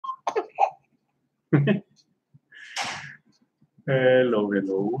Hello,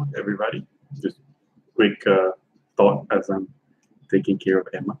 everybody. Just quick thought as I'm taking care of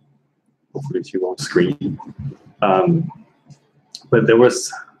Emma. Hopefully she won't scream. Um, but there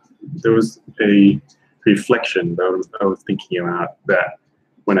was a reflection that I was thinking about, that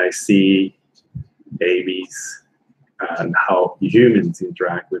when I see babies and how humans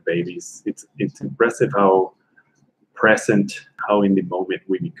interact with babies, it's impressive how present, how in the moment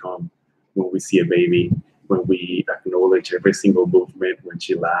we become when we see a baby, when we acknowledge every single movement, when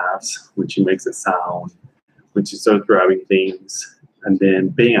she laughs, when she makes a sound, when she starts grabbing things, and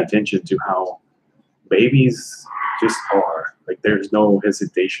then paying attention to how babies just are. Like, there's no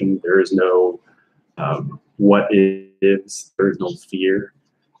hesitation, there is no what ifs, there is no fear.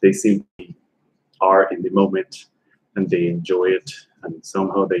 They simply are in the moment and they enjoy it, and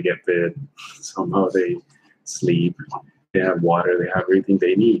somehow they get fed, somehow they sleep, they have water, they have everything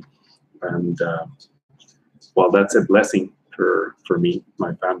they need. And well, that's a blessing for me,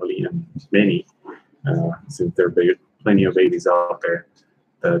 my family, and many, since there are plenty of babies out there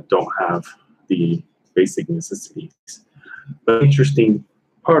that don't have the basic necessities. But the interesting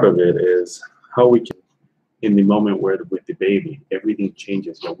part of it is how we can, in the moment where with the baby, everything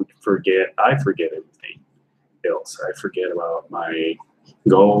changes. I forget everything else. I forget about my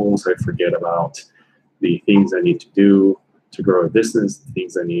goals. I forget about the things I need to do to grow a business, the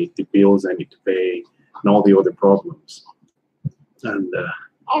things I need, the bills I need to pay, and all the other problems. And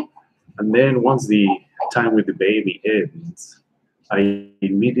then once the time with the baby ends, I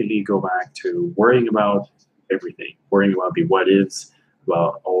immediately go back to worrying about everything, worrying about the what ifs,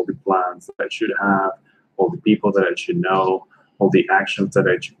 about all the plans that I should have, all the people that I should know, all the actions that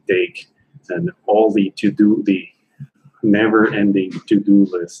I should take, and all the the never-ending to-do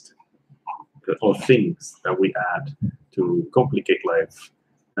list of things that we add to complicate life.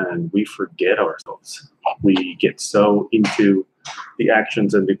 And we forget ourselves. We get so into the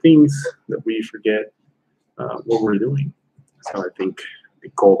actions and the things that we forget what we're doing. So I think the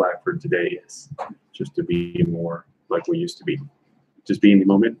callback for today is just to be more like we used to be. Just be in the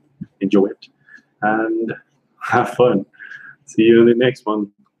moment, enjoy it, and have fun. See you in the next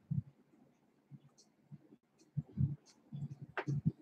one.